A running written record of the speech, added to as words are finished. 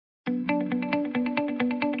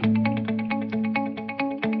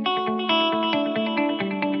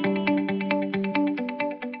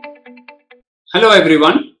Hello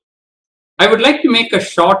everyone. I would like to make a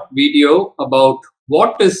short video about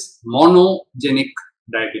what is monogenic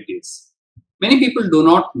diabetes. Many people do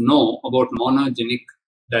not know about monogenic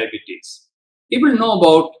diabetes. People know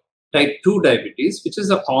about type 2 diabetes, which is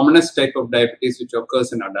the commonest type of diabetes which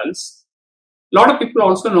occurs in adults. A lot of people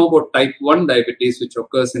also know about type 1 diabetes, which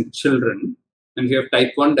occurs in children. And if you have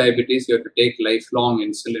type 1 diabetes, you have to take lifelong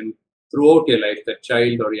insulin throughout your life. The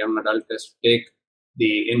child or young adult has to take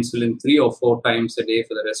the insulin 3 or 4 times a day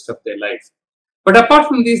for the rest of their life. But apart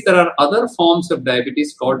from these, there are other forms of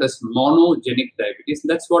diabetes called as monogenic diabetes.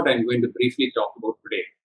 That's what I'm going to briefly talk about today.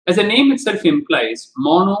 As the name itself implies,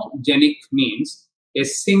 monogenic means a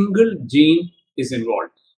single gene is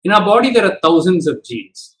involved. In our body, there are thousands of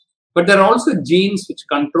genes, but there are also genes which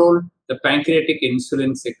control the pancreatic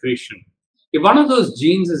insulin secretion. If one of those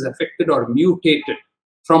genes is affected or mutated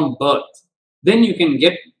from birth, then you can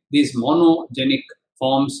get these monogenic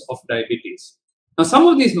forms of diabetes. Now, some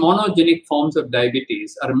of these monogenic forms of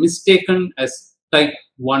diabetes are mistaken as type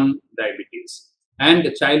 1 diabetes, and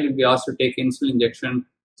the child will be asked to take insulin injection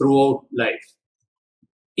throughout life.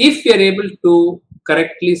 If we are able to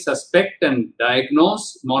correctly suspect and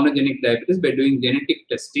diagnose monogenic diabetes by doing genetic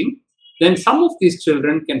testing, then some of these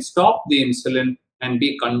children can stop the insulin and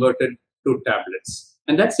be converted to tablets.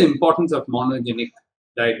 And that's the importance of monogenic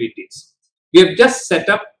diabetes. We have just set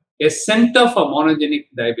up a center for monogenic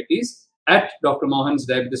diabetes at Dr. Mohan's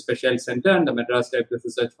Diabetes Specialty Center and the Madras Diabetes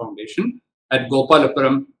Research Foundation at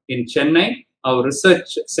Gopalapuram in Chennai. Our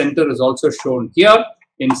research center is also shown here.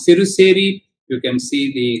 In Siruseri, you can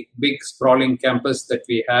see the big sprawling campus that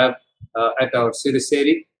we have at our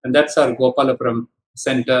Siruseri, and that's our Gopalapuram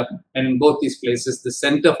center. And in both these places, the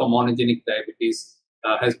Center for Monogenic Diabetes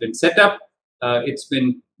has been set up. It's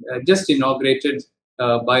been just inaugurated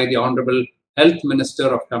by the Honorable Health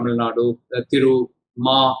Minister of Tamil Nadu, Thiru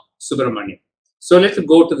Ma Subramanian. So let's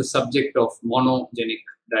go to the subject of monogenic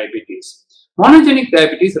diabetes. Monogenic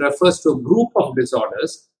diabetes refers to a group of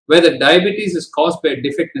disorders where the diabetes is caused by a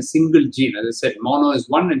defect in a single gene. As I said, mono is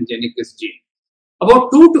one and genic is gene.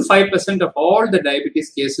 About 2 to 5% of all the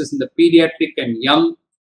diabetes cases in the pediatric and young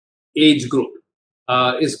age group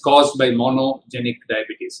is caused by monogenic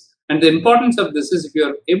diabetes. And the importance of this is if you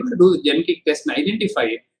are able to do the genetic test and identify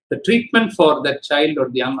it, the treatment for that child or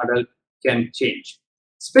the young adult can change.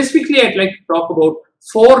 Specifically, I'd like to talk about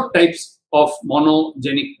 4 types of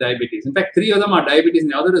monogenic diabetes. In fact, 3 of them are diabetes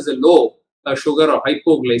and the other is a low sugar or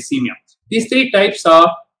hypoglycemia. These 3 types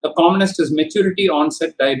are, the commonest is Maturity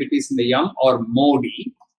Onset Diabetes in the young, or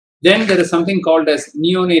Mody. Then there is something called as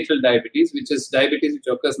Neonatal Diabetes, which is diabetes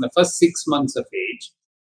which occurs in the first 6 months of age.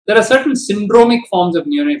 There are certain syndromic forms of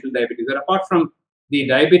neonatal diabetes, where apart from the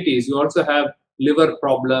diabetes, you also have liver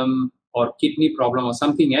problem or kidney problem or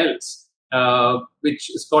something else, which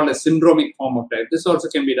is called a syndromic form of diabetes. This also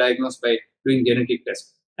can be diagnosed by doing genetic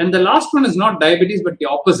tests. And the last one is not diabetes, but the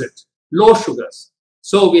opposite, low sugars.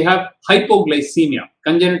 So we have hypoglycemia,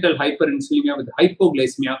 congenital hyperinsulinia with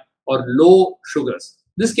hypoglycemia or low sugars.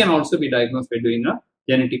 This can also be diagnosed by doing a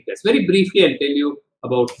genetic test. Very briefly, I'll tell you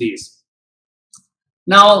about these.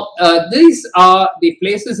 Now, these are the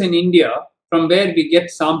places in India from where we get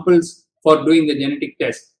samples for doing the genetic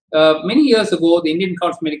test. Many years ago, the Indian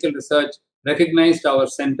Council of Medical Research recognized our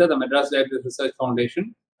center, the Madras Diabetes Research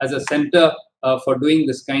Foundation, as a center for doing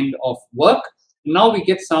this kind of work. Now we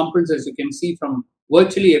get samples, as you can see, from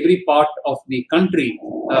virtually every part of the country.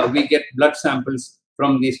 We get blood samples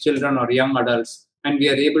from these children or young adults, and we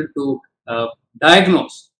are able to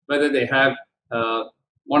diagnose whether they have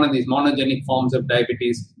one of these monogenic forms of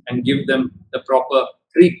diabetes and give them the proper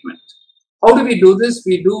treatment. How do we do this?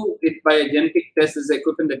 We do it by a genetic test. This is the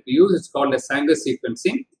equipment that we use. It's called a Sanger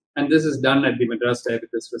sequencing, and this is done at the Madras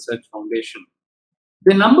Diabetes Research Foundation.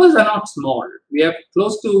 The numbers are not small. We have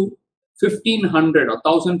close to 1,500 or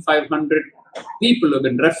 1,500 people who have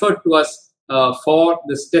been referred to us for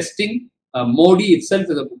this testing. Mody itself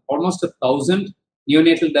is almost 1,000.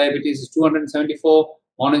 Neonatal diabetes is 274.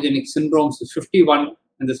 Monogenic syndromes is 51.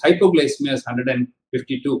 And this hypoglycemia is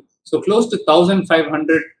 152. So close to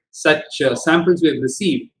 1,500 such samples we have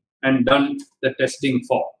received and done the testing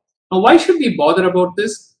for. Now, why should we bother about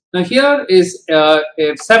this? Now, here is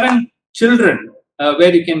 7 children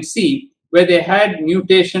where you can see where they had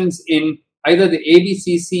mutations in either the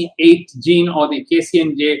ABCC8 gene or the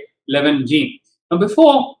KCNJ11 gene. Now,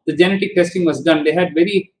 before the genetic testing was done, they had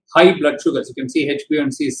very high blood sugars. You can see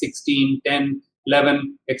HbA1c is 16, 10,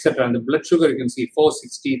 11, etc. And the blood sugar, you can see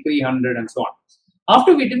 460, 300, and so on.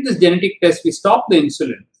 After we did this genetic test, we stopped the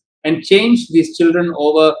insulin and changed these children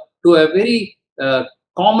over to a very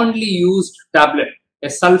commonly used tablet, a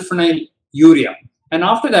sulfonylurea. And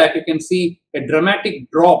after that, you can see a dramatic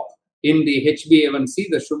drop in the HbA1c.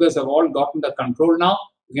 The sugars have all gotten the control now.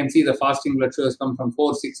 You can see the fasting blood sugars come from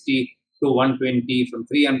 460 to 120, from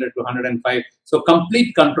 300 to 105. So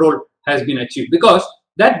complete control has been achieved because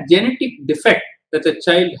that genetic defect that the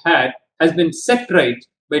child had has been set right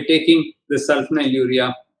by taking the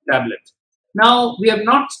sulfonylurea tablet. Now, we have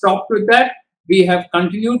not stopped with that. We have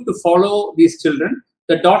continued to follow these children.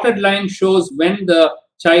 The dotted line shows when the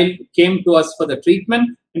child came to us for the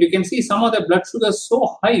treatment, and you can see some of the blood sugars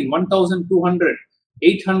so high, 1,200,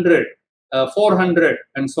 800, 400,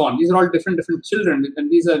 and so on. These are all different children,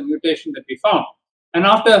 and these are mutations that we found. And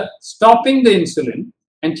after stopping the insulin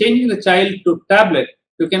and changing the child to tablet,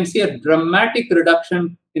 you can see a dramatic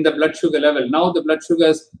reduction in the blood sugar level. Now the blood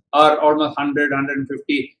sugars are almost 100,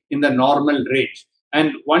 150 in the normal range.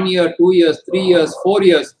 And 1 year, 2 years, 3 years, 4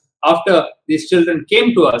 years after these children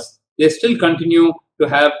came to us, they still continue to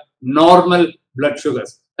have normal blood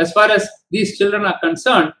sugars. As far as these children are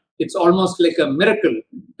concerned, it's almost like a miracle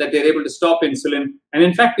that they're able to stop insulin and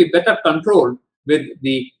in fact be better controlled with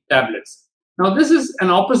the tablets. Now this is an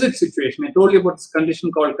opposite situation. I told you about this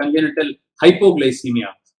condition called congenital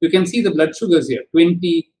hypoglycemia. You can see the blood sugars here,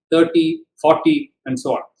 20, 30, 40 and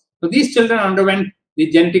so on. So these children underwent the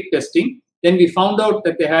genetic testing. Then we found out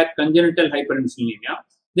that they had congenital hyperinsulinia.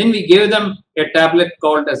 Then we gave them a tablet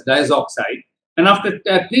called as diazoxide. And after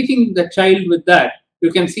treating the child with that,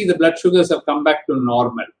 you can see the blood sugars have come back to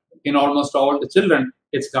normal. In almost all the children,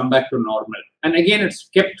 it's come back to normal. And again, it's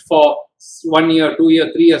kept for 1 year, 2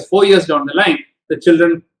 years, 3 years, 4 years down the line. The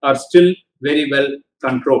children are still very well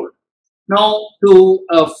controlled. Now, to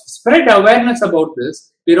spread awareness about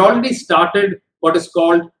this, we've already started what is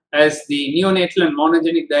called as the Neonatal and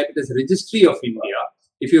Monogenic Diabetes Registry of India.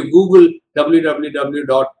 If you Google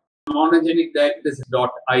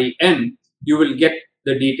www.monogenicdiabetes.in, you will get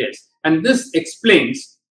the details. And this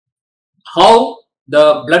explains how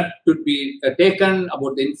the blood could be taken,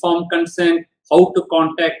 about the informed consent, how to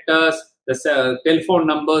contact us, the telephone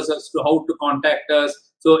numbers as to how to contact us.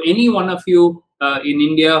 So any one of you in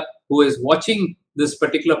India who is watching this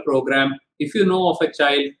particular program, if you know of a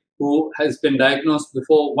child who has been diagnosed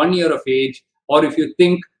before 1 year of age, or if you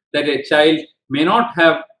think that a child may not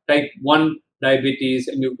have type 1 diabetes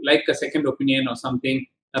and you like a second opinion or something,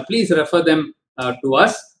 please refer them to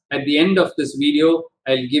us. At the end of this video,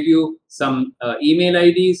 I'll give you some email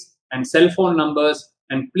IDs and cell phone numbers,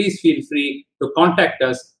 and please feel free to contact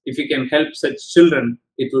us. If you can help such children,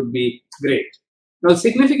 it would be great. Now, the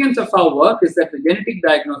significance of our work is that the genetic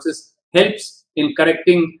diagnosis helps in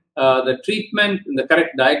correcting the treatment, the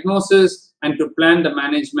correct diagnosis, and to plan the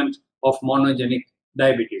management of monogenic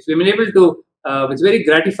diabetes. We've been able to, it's very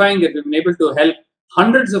gratifying that we've been able to help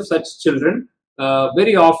hundreds of such children,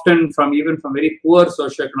 very often from very poor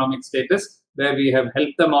socioeconomic status, where we have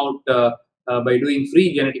helped them out by doing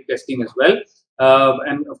free genetic testing as well.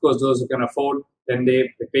 And of course, those who can afford, then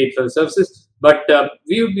they paid for the services. But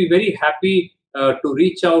we would be very happy to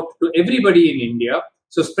reach out to everybody in India.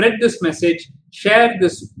 So spread this message, share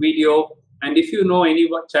this video, and if you know any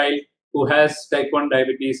child who has type 1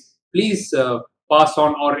 diabetes, please pass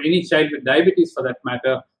on, or any child with diabetes for that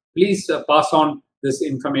matter, please pass on this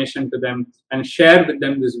information to them and share with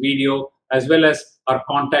them this video as well as our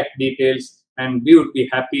contact details, and we would be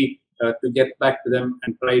happy to get back to them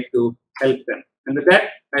and try to help them. And with that,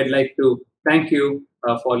 I'd like to thank you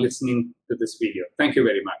for listening to this video. Thank you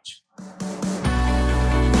very much.